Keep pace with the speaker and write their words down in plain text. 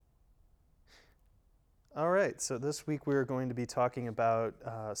All right, so this week we're going to be talking about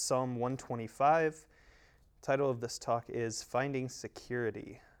Psalm 125. Title of this talk is Finding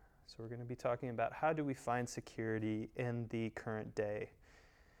Security. So we're going to be talking about how do we find security in the current day.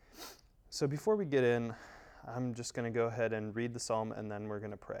 So before we get in, I'm just going to go ahead and read the psalm and then we're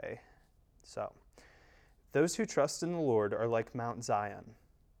going to pray. So, those who trust in the Lord are like Mount Zion,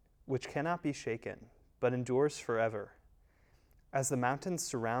 which cannot be shaken, but endures forever. As the mountains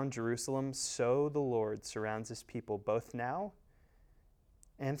surround Jerusalem, so the Lord surrounds his people both now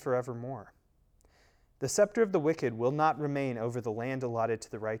and forevermore. The scepter of the wicked will not remain over the land allotted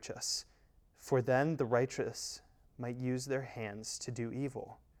to the righteous, for then the righteous might use their hands to do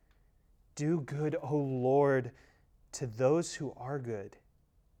evil. Do good, O Lord, to those who are good,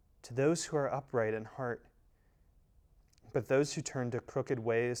 to those who are upright in heart. But those who turn to crooked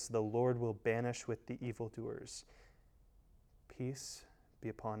ways, the Lord will banish with the evildoers. Peace be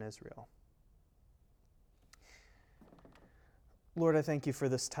upon Israel. Lord, I thank you for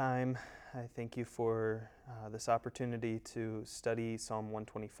this time. I thank you for this opportunity to study Psalm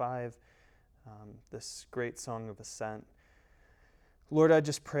 125, this great song of ascent. Lord, I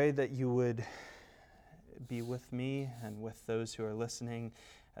just pray that you would be with me and with those who are listening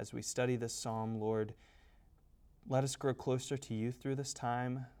as we study this psalm. Lord, let us grow closer to you through this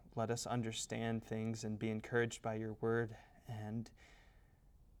time. Let us understand things and be encouraged by your word. And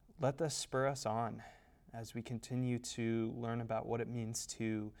let this spur us on as we continue to learn about what it means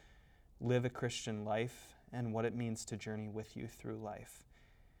to live a Christian life and what it means to journey with you through life.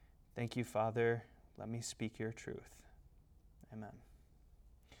 Thank you, Father. Let me speak your truth. Amen.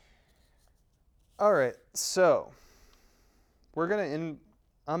 All right, so we're going to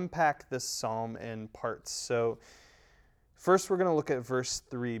unpack this psalm in parts. So first we're going to look at verse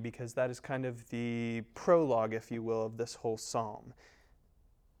 3 because that is kind of the prologue, if you will, of this whole psalm.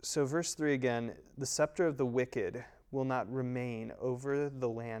 So verse 3 again, the scepter of the wicked will not remain over the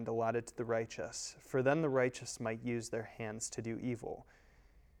land allotted to the righteous, for then the righteous might use their hands to do evil.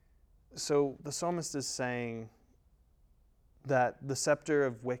 So the psalmist is saying that the scepter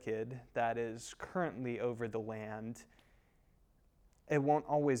of wicked that is currently over the land, it won't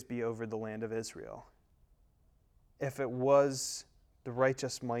always be over the land of Israel. If it was, the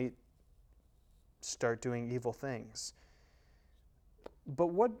righteous might start doing evil things. But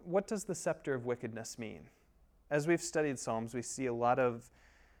what does the scepter of wickedness mean? As we've studied Psalms, we see a lot of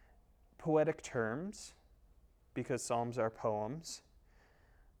poetic terms, because Psalms are poems.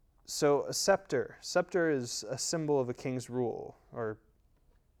 So a scepter is a symbol of a king's rule, or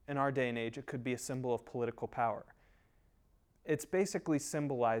in our day and age, it could be a symbol of political power. It's basically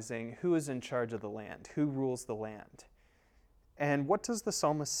symbolizing who is in charge of the land, who rules the land. And what does the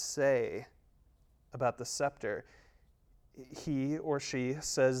psalmist say about the scepter? He or she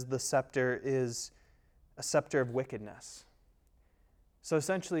says the scepter is a scepter of wickedness. So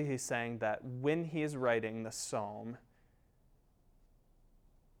essentially he's saying that when he is writing the psalm,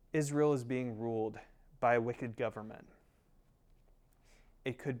 Israel is being ruled by a wicked government.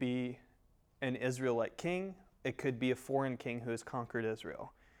 It could be an Israelite king, it could be a foreign king who has conquered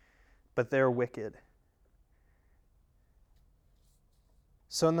Israel, but they're wicked.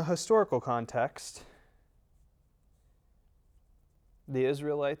 So in the historical context, the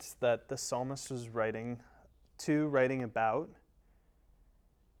Israelites that the psalmist was writing about,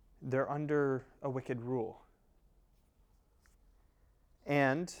 they're under a wicked rule.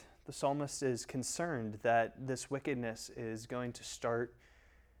 And the psalmist is concerned that this wickedness is going to start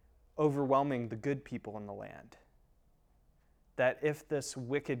overwhelming the good people in the land. That if this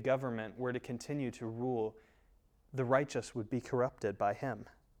wicked government were to continue to rule, the righteous would be corrupted by him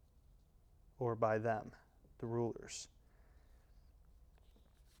or by them, the rulers.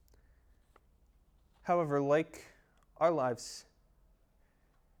 However, like our lives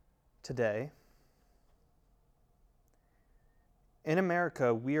today, in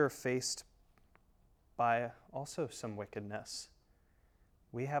America, we are faced by also some wickedness.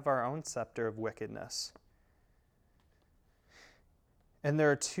 We have our own scepter of wickedness. And there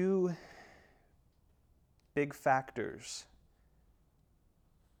are two big factors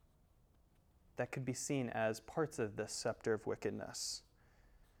that could be seen as parts of this scepter of wickedness.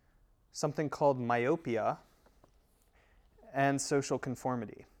 Something called myopia and social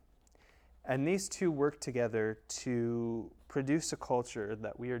conformity. And these two work together to produce a culture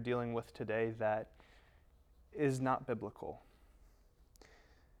that we are dealing with today that is not biblical.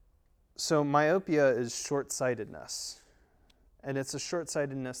 So myopia is short-sightedness. And it's a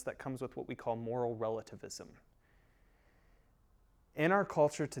short-sightedness that comes with what we call moral relativism. In our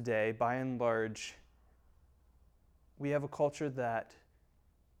culture today, by and large, we have a culture that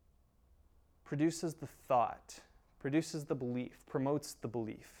produces the thought, produces the belief, promotes the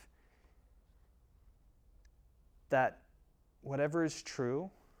belief that whatever is true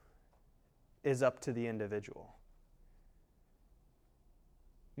is up to the individual.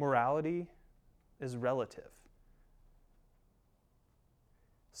 Morality is relative.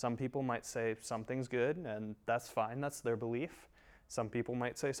 Some people might say something's good, and that's fine, that's their belief. Some people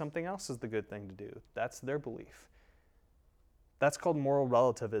might say something else is the good thing to do. That's their belief. That's called moral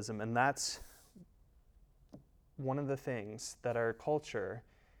relativism, and that's one of the things that our culture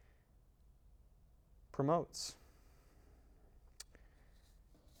promotes.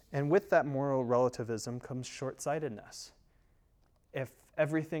 And with that moral relativism comes short-sightedness. If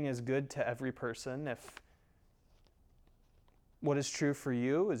everything is good to every person, if what is true for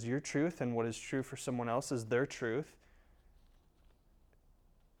you is your truth and what is true for someone else is their truth,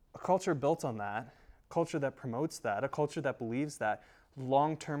 a culture built on that, a culture that promotes that, a culture that believes that,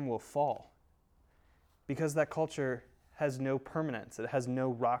 long-term will fall. Because that culture has no permanence. It has no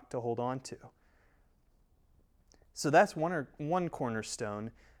rock to hold on to. So that's one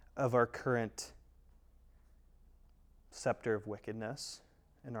cornerstone of our current scepter of wickedness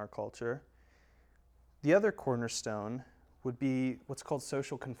in our culture. The other cornerstone would be what's called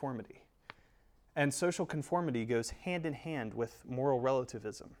social conformity. And social conformity goes hand in hand with moral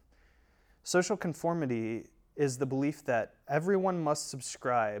relativism. Social conformity is the belief that everyone must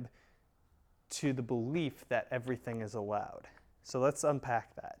subscribe to the belief that everything is allowed. So let's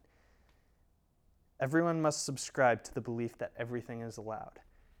unpack that. Everyone must subscribe to the belief that everything is allowed.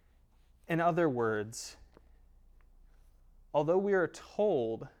 In other words, although we are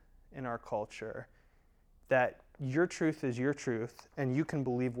told in our culture that your truth is your truth and you can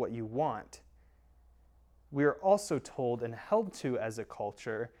believe what you want, we are also told and held to as a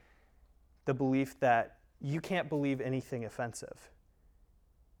culture the belief that you can't believe anything offensive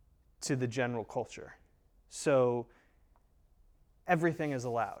to the general culture. So everything is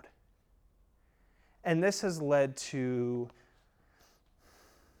allowed. And this has led to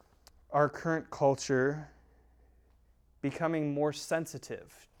our current culture becoming more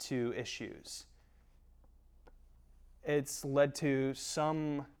sensitive to issues. It's led to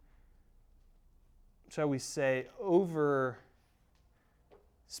some, shall we say, over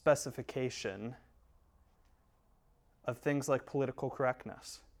specification of things like political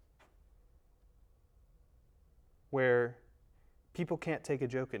correctness, where people can't take a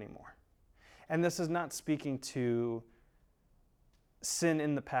joke anymore. And this is not speaking to sin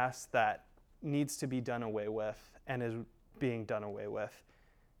in the past that needs to be done away with and is being done away with.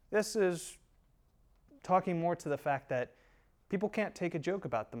 This is talking more to the fact that people can't take a joke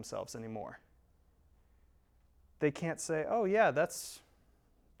about themselves anymore. They can't say, oh yeah, that's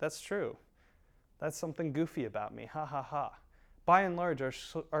true. That's something goofy about me, ha ha ha. By and large,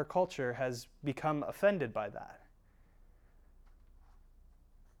 our culture has become offended by that.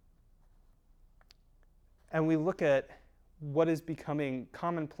 And we look at what is becoming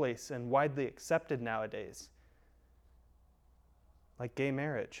commonplace and widely accepted nowadays, like gay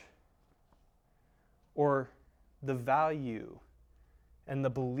marriage, or the value and the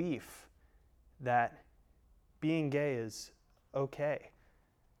belief that being gay is okay.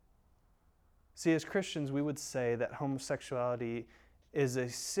 See, as Christians, we would say that homosexuality is a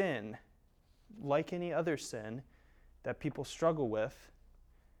sin, like any other sin, that people struggle with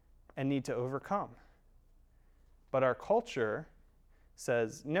and need to overcome. But our culture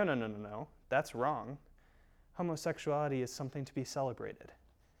says, no, that's wrong. Homosexuality is something to be celebrated.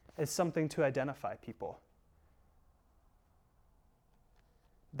 It's something to identify people.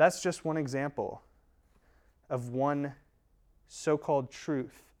 That's just one example of one so-called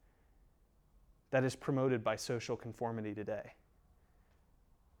truth that is promoted by social conformity today.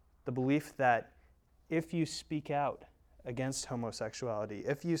 The belief that if you speak out against homosexuality,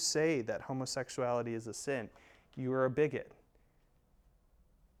 if you say that homosexuality is a sin, you are a bigot.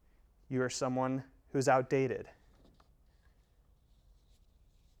 You are someone who's outdated.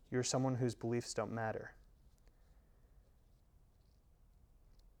 You're someone whose beliefs don't matter.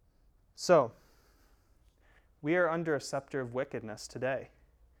 So, we are under a scepter of wickedness today.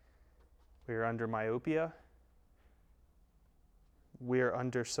 We are under myopia. We are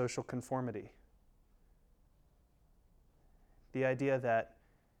under social conformity. The idea that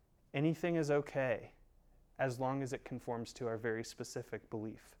anything is okay as long as it conforms to our very specific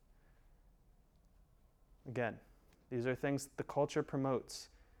belief. Again, these are things the culture promotes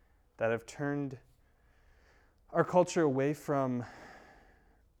that have turned our culture away from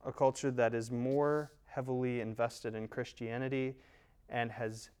a culture that is more heavily invested in Christianity and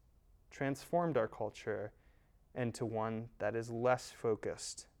has transformed our culture into one that is less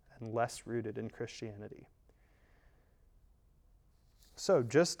focused and less rooted in Christianity. So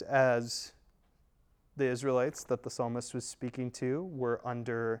just as the Israelites that the psalmist was speaking to were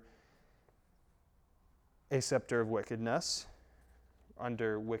under a scepter of wickedness,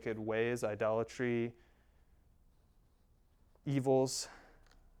 under wicked ways, idolatry, evils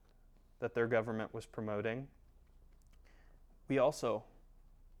that their government was promoting, we also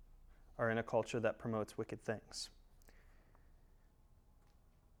are in a culture that promotes wicked things.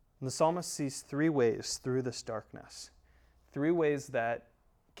 And the psalmist sees three ways through this darkness, three ways that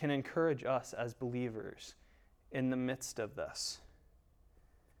can encourage us as believers in the midst of this.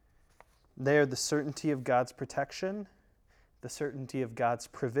 They are the certainty of God's protection, the certainty of God's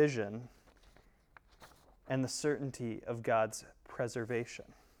provision, and the certainty of God's preservation.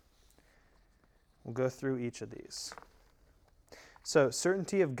 We'll go through each of these. So,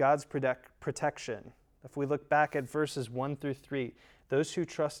 certainty of God's protection. If we look back at verses 1 through 3, those who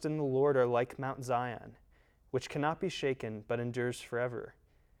trust in the Lord are like Mount Zion, which cannot be shaken but endures forever.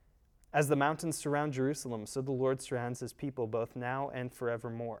 As the mountains surround Jerusalem, so the Lord surrounds his people both now and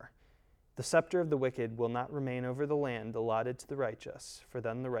forevermore. The scepter of the wicked will not remain over the land allotted to the righteous, for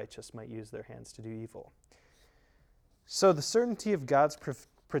then the righteous might use their hands to do evil. So the certainty of God's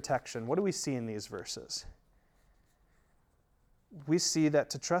protection, what do we see in these verses? We see that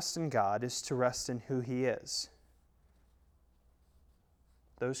to trust in God is to rest in who he is.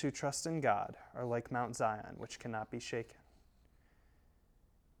 Those who trust in God are like Mount Zion, which cannot be shaken.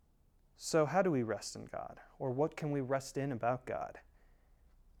 So how do we rest in God? Or what can we rest in about God?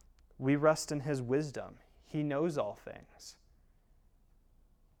 We rest in his wisdom. He knows all things.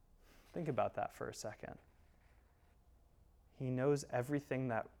 Think about that for a second. He knows everything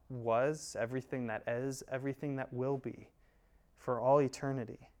that was, everything that is, everything that will be for all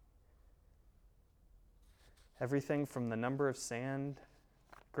eternity. Everything from the number of sand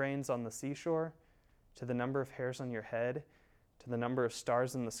grains on the seashore, to the number of hairs on your head, to the number of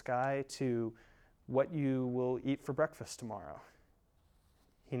stars in the sky, to what you will eat for breakfast tomorrow.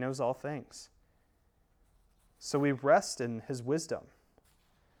 He knows all things. So we rest in his wisdom.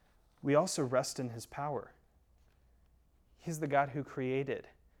 We also rest in his power. He's the God who created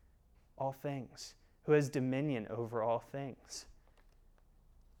all things, who has dominion over all things.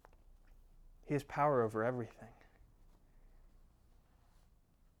 He has power over everything.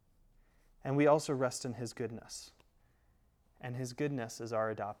 And we also rest in his goodness. And his goodness is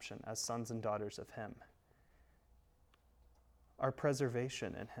our adoption as sons and daughters of him. Our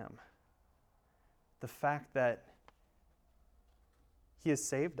preservation in him. The fact that he has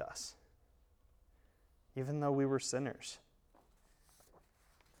saved us, even though we were sinners.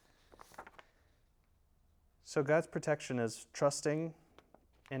 So God's protection is trusting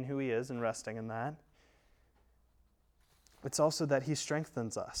in who he is and resting in that. It's also that he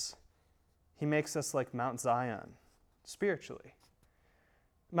strengthens us. He makes us like Mount Zion, spiritually.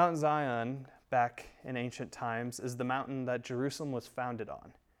 Mount Zion, back in ancient times, is the mountain that Jerusalem was founded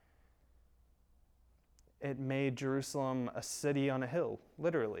on. It made Jerusalem a city on a hill,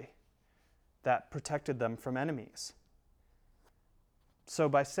 literally, that protected them from enemies. So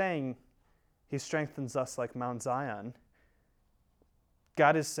by saying he strengthens us like Mount Zion,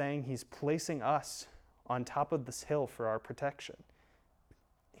 God is saying he's placing us on top of this hill for our protection.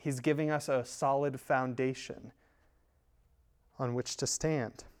 He's giving us a solid foundation on which to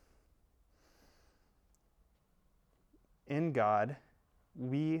stand. In God,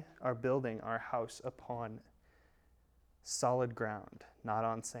 we are building our house upon solid ground, not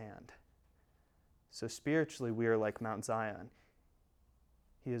on sand. So spiritually, we are like Mount Zion.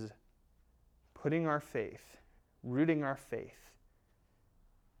 He is putting our faith, rooting our faith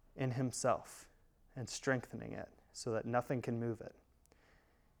in himself and strengthening it so that nothing can move it.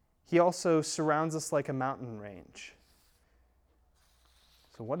 He also surrounds us like a mountain range.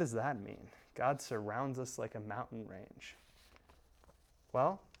 So what does that mean? God surrounds us like a mountain range.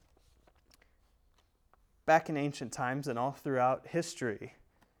 Well, back in ancient times and all throughout history,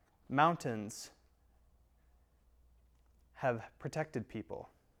 mountains have protected people.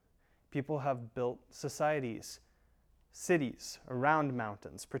 People have built societies, cities around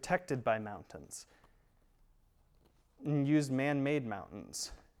mountains, protected by mountains, and used man-made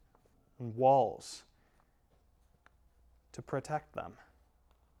mountains and walls to protect them.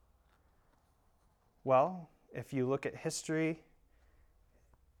 Well, if you look at history,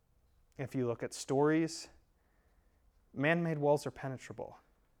 if you look at stories, man-made walls are penetrable.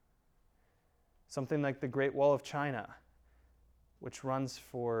 Something like the Great Wall of China, which runs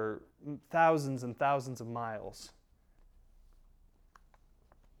for thousands and thousands of miles.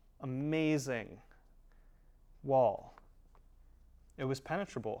 Amazing wall. It was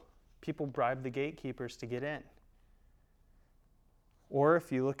penetrable. People bribed the gatekeepers to get in. Or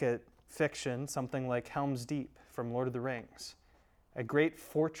if you look at fiction, something like Helm's Deep from Lord of the Rings, a great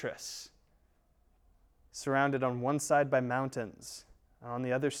fortress surrounded on one side by mountains and on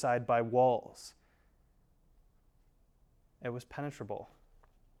the other side by walls. It was penetrable.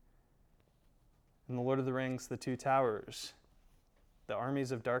 In The Lord of the Rings, the Two Towers, the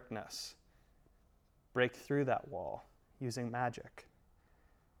armies of darkness break through that wall using magic.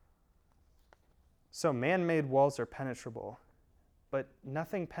 So man-made walls are penetrable, but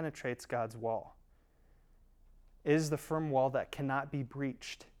nothing penetrates God's wall. It is the firm wall that cannot be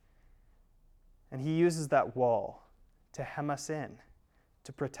breached. And he uses that wall to hem us in,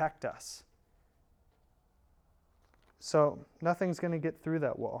 to protect us. So nothing's going to get through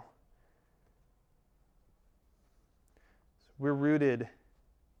that wall. We're rooted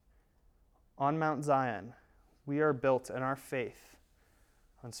on Mount Zion. We are built in our faith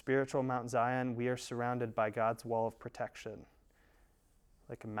on spiritual Mount Zion. We are surrounded by God's wall of protection,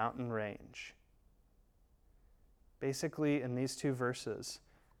 like a mountain range. Basically, in these two verses,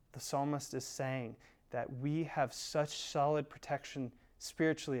 the psalmist is saying that we have such solid protection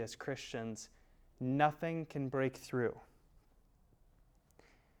spiritually as Christians, nothing can break through.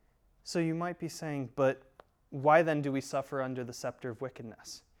 So you might be saying, but why then do we suffer under the scepter of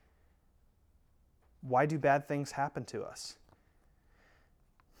wickedness? Why do bad things happen to us?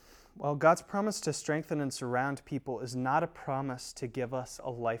 Well, God's promise to strengthen and surround people is not a promise to give us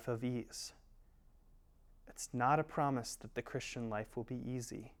a life of ease. It's not a promise that the Christian life will be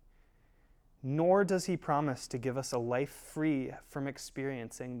easy. Nor does he promise to give us a life free from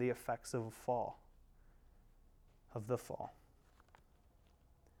experiencing the effects of the fall.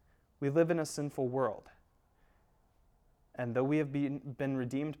 We live in a sinful world. And though we have been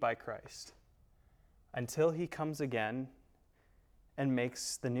redeemed by Christ, until he comes again and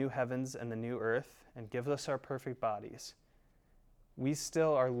makes the new heavens and the new earth and gives us our perfect bodies, we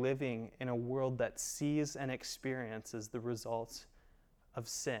still are living in a world that sees and experiences the results of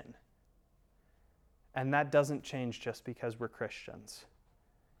sin. And that doesn't change just because we're Christians.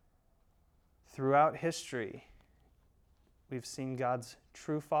 Throughout history, we've seen God's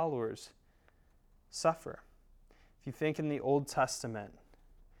true followers suffer. If you think in the Old Testament,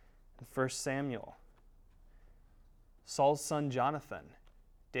 in 1 Samuel, Saul's son Jonathan,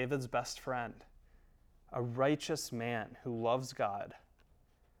 David's best friend, a righteous man who loves God,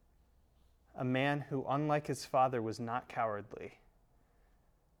 a man who, unlike his father, was not cowardly,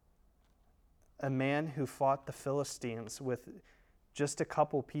 a man who fought the Philistines with just a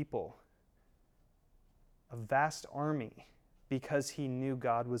couple people, a vast army, because he knew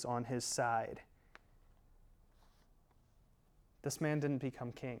God was on his side. This man didn't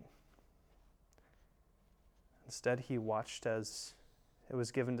become king. Instead, he watched as it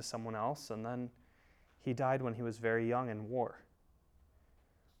was given to someone else, and then he died when he was very young in war.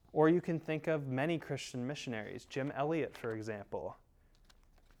 Or you can think of many Christian missionaries, Jim Elliot, for example,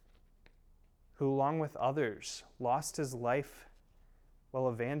 who, along with others, lost his life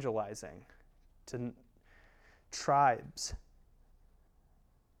while evangelizing to tribes.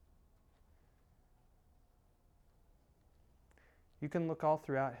 You can look all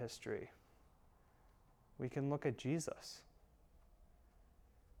throughout history. We can look at Jesus.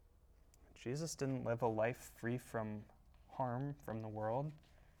 Jesus didn't live a life free from harm from the world.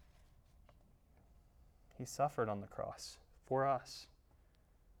 He suffered on the cross for us.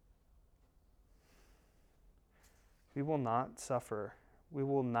 We will not suffer. We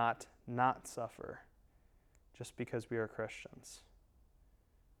will not suffer just because we are Christians.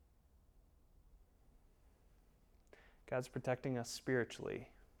 God's protecting us spiritually.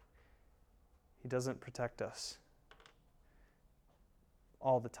 He doesn't protect us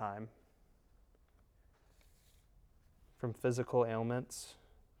all the time from physical ailments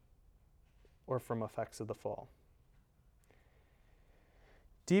or from effects of the fall.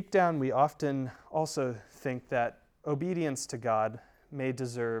 Deep down, we often also think that obedience to God may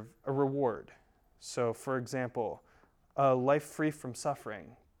deserve a reward. So, for example, a life free from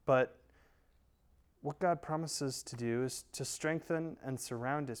suffering. But what God promises to do is to strengthen and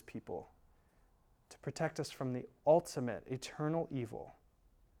surround his people, to protect us from the ultimate eternal evil,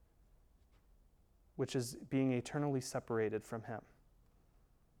 which is being eternally separated from him.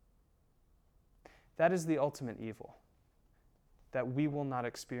 That is the ultimate evil that we will not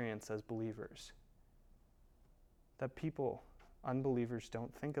experience as believers, that people, unbelievers,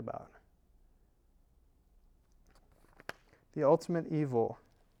 don't think about. The ultimate evil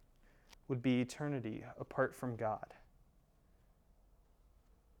would be eternity apart from God.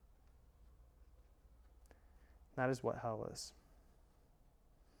 That is what hell is.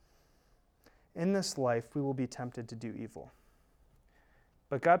 In this life, we will be tempted to do evil.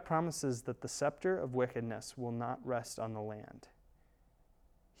 But God promises that the scepter of wickedness will not rest on the land.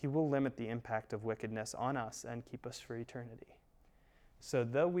 He will limit the impact of wickedness on us and keep us for eternity. So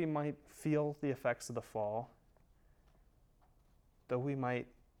though we might feel the effects of the fall, though we might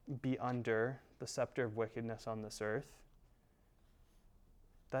be under the scepter of wickedness on this earth,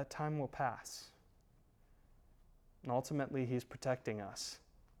 that time will pass. And ultimately, He's protecting us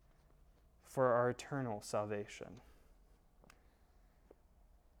for our eternal salvation.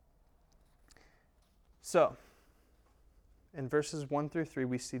 So, in verses 1 through 3,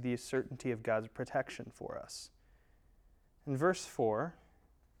 we see the certainty of God's protection for us. In verse 4,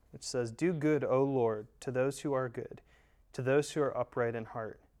 which says, "Do good, O Lord, to those who are good, to those who are upright in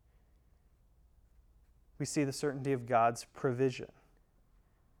heart," we see the certainty of God's provision.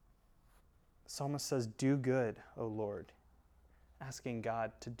 The psalmist says, "Do good, O Lord," asking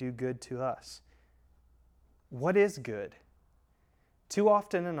God to do good to us. What is good? Too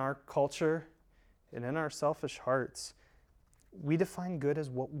often in our culture and in our selfish hearts, we define good as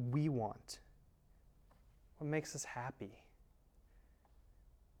what we want, what makes us happy,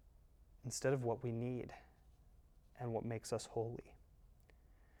 instead of what we need and what makes us holy.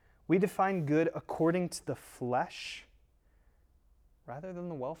 We define good according to the flesh rather than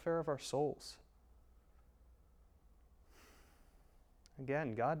the welfare of our souls.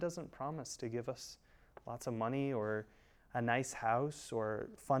 Again, God doesn't promise to give us lots of money or a nice house or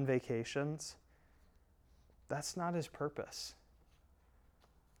fun vacations. That's not His purpose.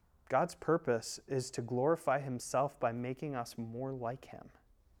 God's purpose is to glorify Himself by making us more like Him.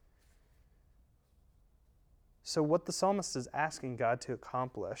 So what the psalmist is asking God to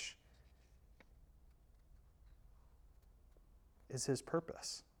accomplish is His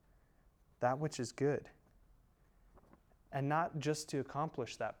purpose, that which is good. And not just to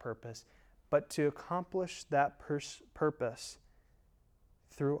accomplish that purpose, but to accomplish that purpose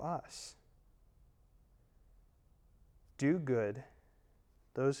through us. Do good,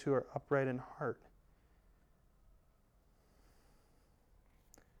 those who are upright in heart.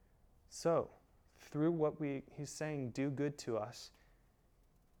 So, through what He's saying, do good to us,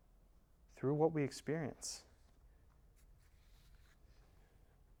 through what we experience,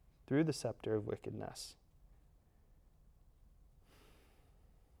 through the scepter of wickedness.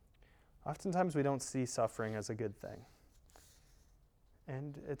 Oftentimes we don't see suffering as a good thing.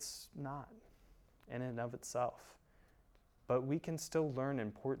 And it's not in and of itself. But we can still learn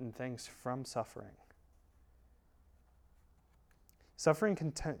important things from suffering. Suffering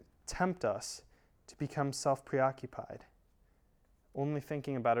can tempt us to become self-preoccupied, only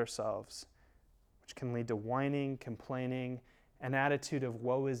thinking about ourselves, which can lead to whining, complaining, an attitude of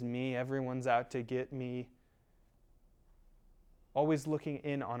woe is me, everyone's out to get me, always looking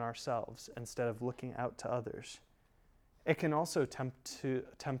in on ourselves instead of looking out to others. It can also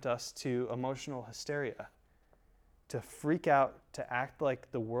tempt us to emotional hysteria, to freak out, to act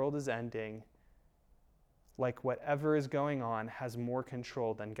like the world is ending, like whatever is going on has more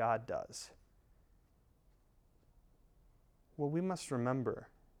control than God does. What we must remember,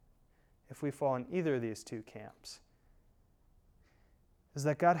 if we fall in either of these two camps, is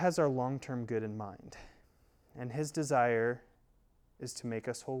that God has our long-term good in mind, and His desire is to make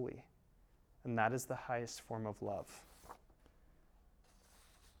us holy, and that is the highest form of love.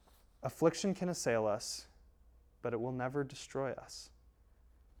 Affliction can assail us, but it will never destroy us.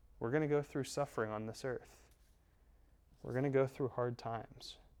 We're going to go through suffering on this earth. We're going to go through hard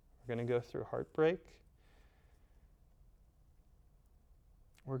times. We're going to go through heartbreak.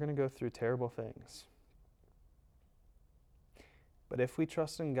 We're going to go through terrible things. But if we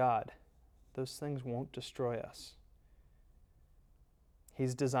trust in God, those things won't destroy us.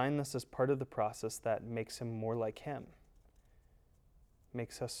 He's designed this as part of the process that makes Him more like Him,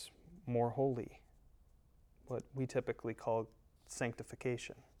 makes us more holy, what we typically call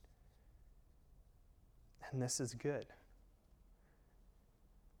sanctification. And this is good.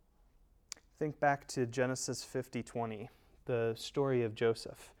 Think back to Genesis 50:20, the story of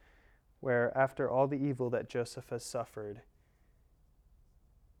Joseph, where after all the evil that Joseph has suffered,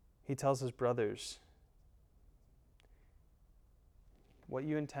 he tells his brothers, what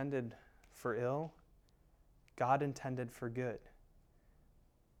you intended for ill, God intended for good.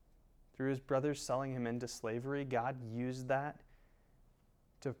 Through his brothers selling him into slavery, God used that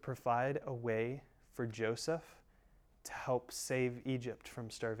to provide a way for Joseph to help save Egypt from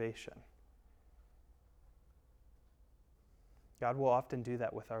starvation. God will often do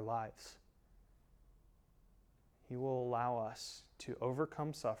that with our lives. He will allow us to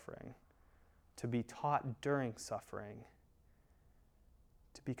overcome suffering, to be taught during suffering,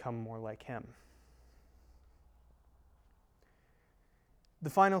 to become more like him. The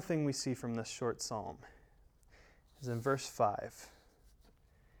final thing we see from this short psalm is in verse 5,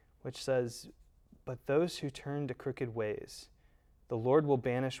 which says, "But those who turn to crooked ways, the Lord will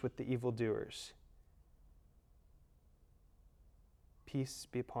banish with the evildoers. Peace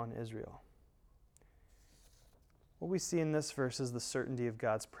be upon Israel." What we see in this verse is the certainty of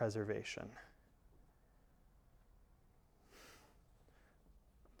God's preservation.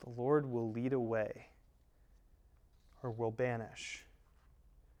 The Lord will lead away, or will banish,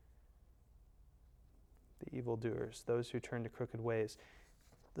 the evildoers, those who turn to crooked ways.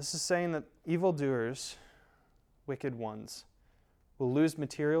 This is saying that evildoers, wicked ones, will lose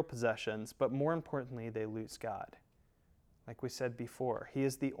material possessions, but more importantly, they lose God. Like we said before, he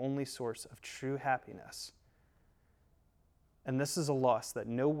is the only source of true happiness. And this is a loss that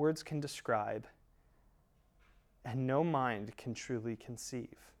no words can describe and no mind can truly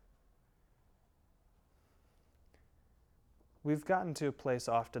conceive. We've gotten to a place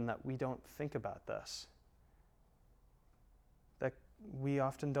often that we don't think about this. That we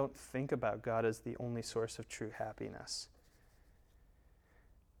often don't think about God as the only source of true happiness.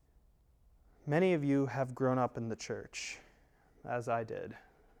 Many of you have grown up in the church, as I did.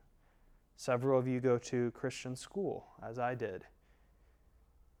 Several of you go to Christian school, as I did.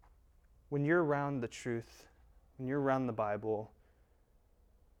 When you're around the truth, when you're around the Bible,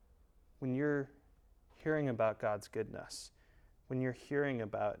 when you're hearing about God's goodness, when you're hearing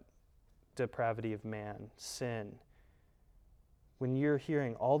about depravity of man, sin, when you're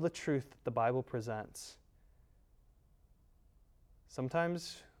hearing all the truth that the Bible presents,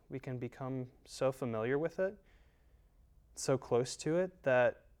 sometimes we can become so familiar with it, so close to it,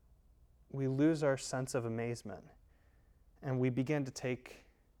 that we lose our sense of amazement and we begin to take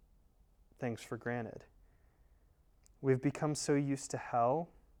things for granted. We've become so used to hell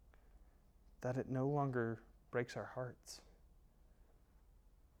that it no longer breaks our hearts.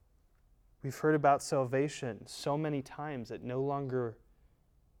 We've heard about salvation so many times it no longer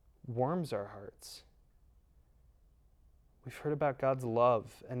warms our hearts. We've heard about God's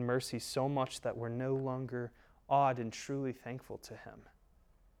love and mercy so much that we're no longer awed and truly thankful to him.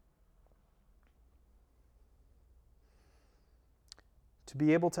 To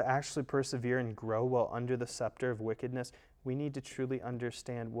be able to actually persevere and grow while under the scepter of wickedness, we need to truly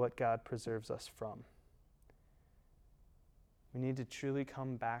understand what God preserves us from. We need to truly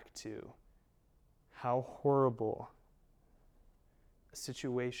come back to how horrible a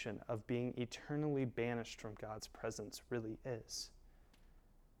situation of being eternally banished from God's presence really is.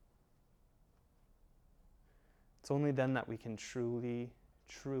 It's only then that we can truly,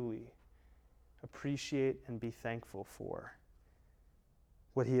 truly appreciate and be thankful for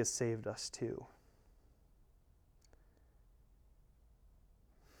what he has saved us to.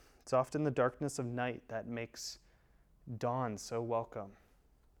 It's often the darkness of night that makes dawn so welcome.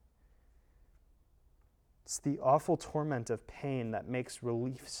 It's the awful torment of pain that makes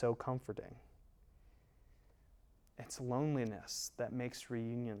relief so comforting. It's loneliness that makes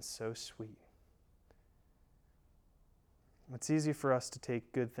reunion so sweet. It's easy for us to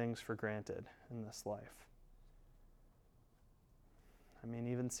take good things for granted in this life. I mean,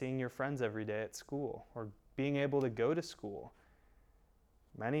 even seeing your friends every day at school or being able to go to school,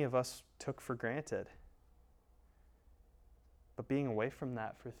 many of us took for granted. But being away from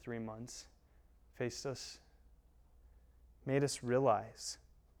that for 3 months made us realize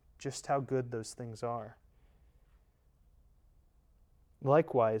just how good those things are.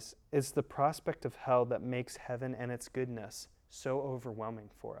 Likewise, it's the prospect of hell that makes heaven and its goodness so overwhelming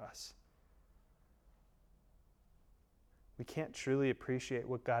for us. We can't truly appreciate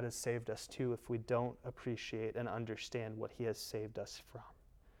what God has saved us to if we don't appreciate and understand what he has saved us from.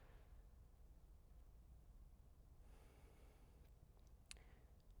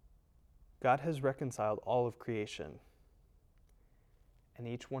 God has reconciled all of creation, and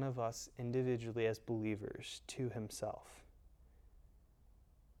each one of us individually as believers to himself.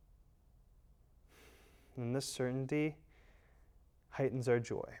 And this certainty heightens our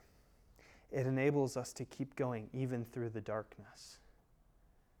joy. It enables us to keep going even through the darkness.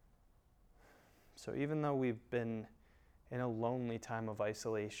 So even though we've been in a lonely time of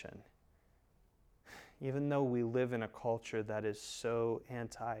isolation, even though we live in a culture that is so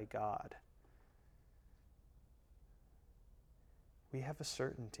anti-God, we have a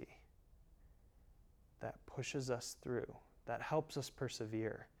certainty that pushes us through, that helps us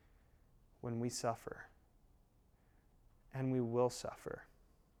persevere when we suffer. And we will suffer.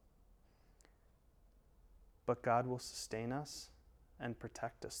 But God will sustain us and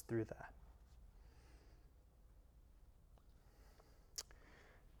protect us through that.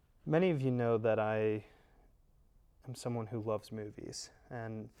 Many of you know that I am someone who loves movies,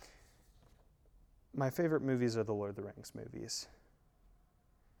 and my favorite movies are the Lord of the Rings movies.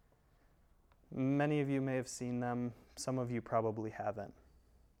 Many of you may have seen them, some of you probably haven't.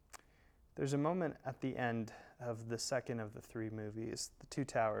 There's a moment at the end of the second of the three movies, The Two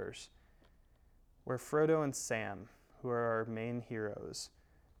Towers, where Frodo and Sam, who are our main heroes,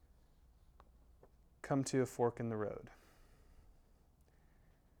 come to a fork in the road.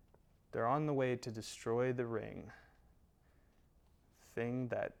 They're on the way to destroy the ring, thing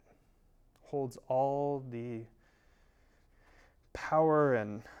that holds all the power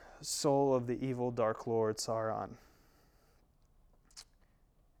and soul of the evil Dark Lord Sauron.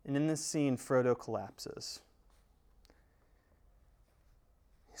 And in this scene, Frodo collapses.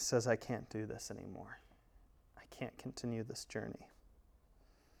 He says, I can't do this anymore. I can't continue this journey.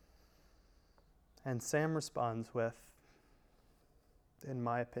 And Sam responds with, in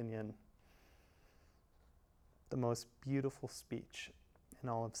my opinion, the most beautiful speech in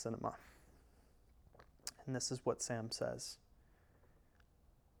all of cinema. And this is what Sam says.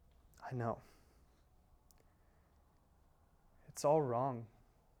 I know. It's all wrong.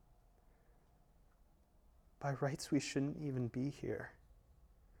 By rights, we shouldn't even be here.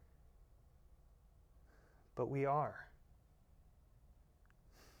 But we are.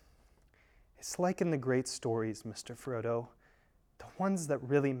 It's like in the great stories, Mr. Frodo, the ones that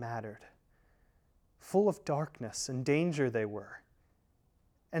really mattered. Full of darkness and danger they were.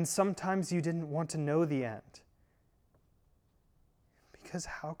 And sometimes you didn't want to know the end. Because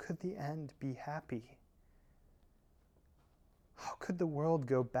how could the end be happy? How could the world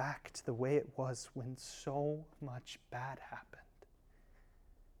go back to the way it was when so much bad happened?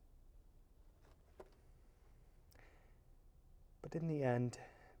 But in the end,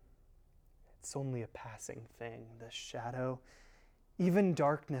 it's only a passing thing, this shadow. Even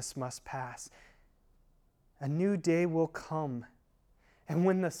darkness must pass. A new day will come, and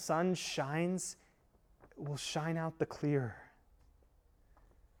when the sun shines, it will shine out the clearer.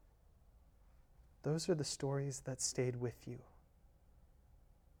 Those are the stories that stayed with you,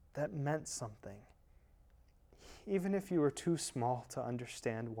 that meant something, even if you were too small to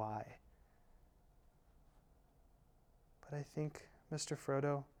understand why. But I think, Mr.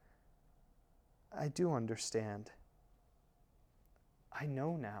 Frodo, I do understand. I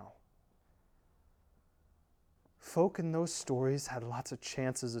know now. Folk in those stories had lots of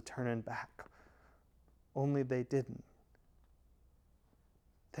chances of turning back, only they didn't.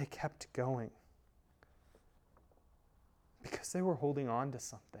 They kept going because they were holding on to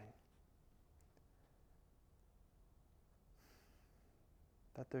something.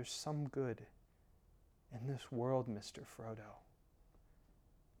 That there's some good in this world, Mr. Frodo,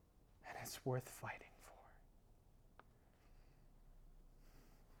 and it's worth fighting for.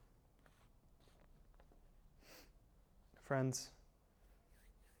 Friends,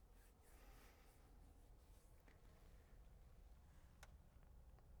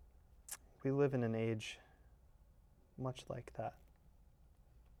 we live in an age much like that.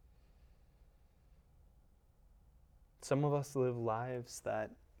 Some of us live lives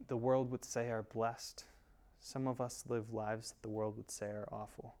that the world would say are blessed. Some of us live lives that the world would say are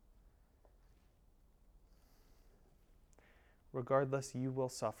awful. Regardless, you will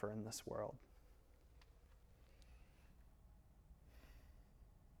suffer in this world.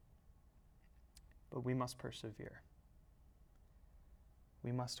 But we must persevere.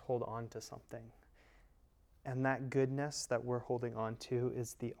 We must hold on to something. And that goodness that we're holding on to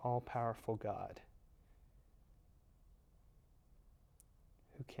is the all-powerful God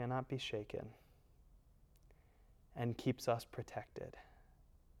who cannot be shaken and keeps us protected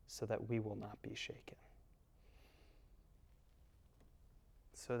so that we will not be shaken.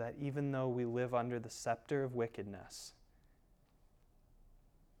 So that even though we live under the scepter of wickedness,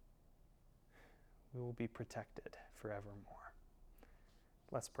 we will be protected forevermore.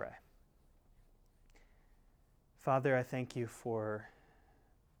 Let's pray. Father, I thank you for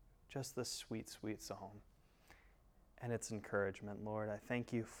just this sweet, sweet psalm and its encouragement, Lord. I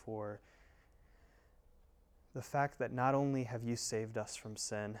thank you for the fact that not only have you saved us from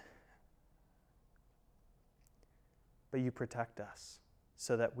sin, but you protect us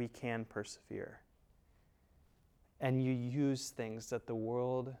so that we can persevere. And you use things that the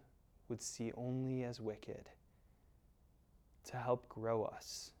world would see only as wicked to help grow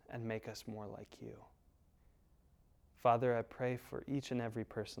us and make us more like you. Father, I pray for each and every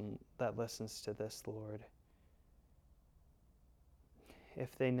person that listens to this, Lord.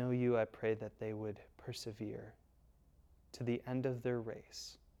 If they know you, I pray that they would persevere to the end of their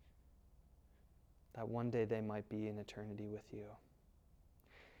race, that one day they might be in eternity with you.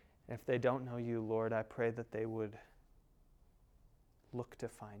 If they don't know you, Lord, I pray that they would look to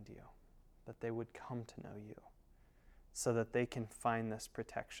find you, that they would come to know you, so that they can find this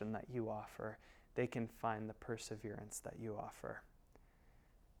protection that you offer. They can find the perseverance that you offer.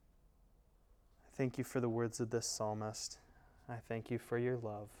 I thank you for the words of this psalmist. I thank you for your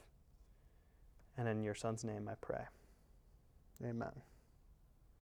love. And in your Son's name I pray. Amen.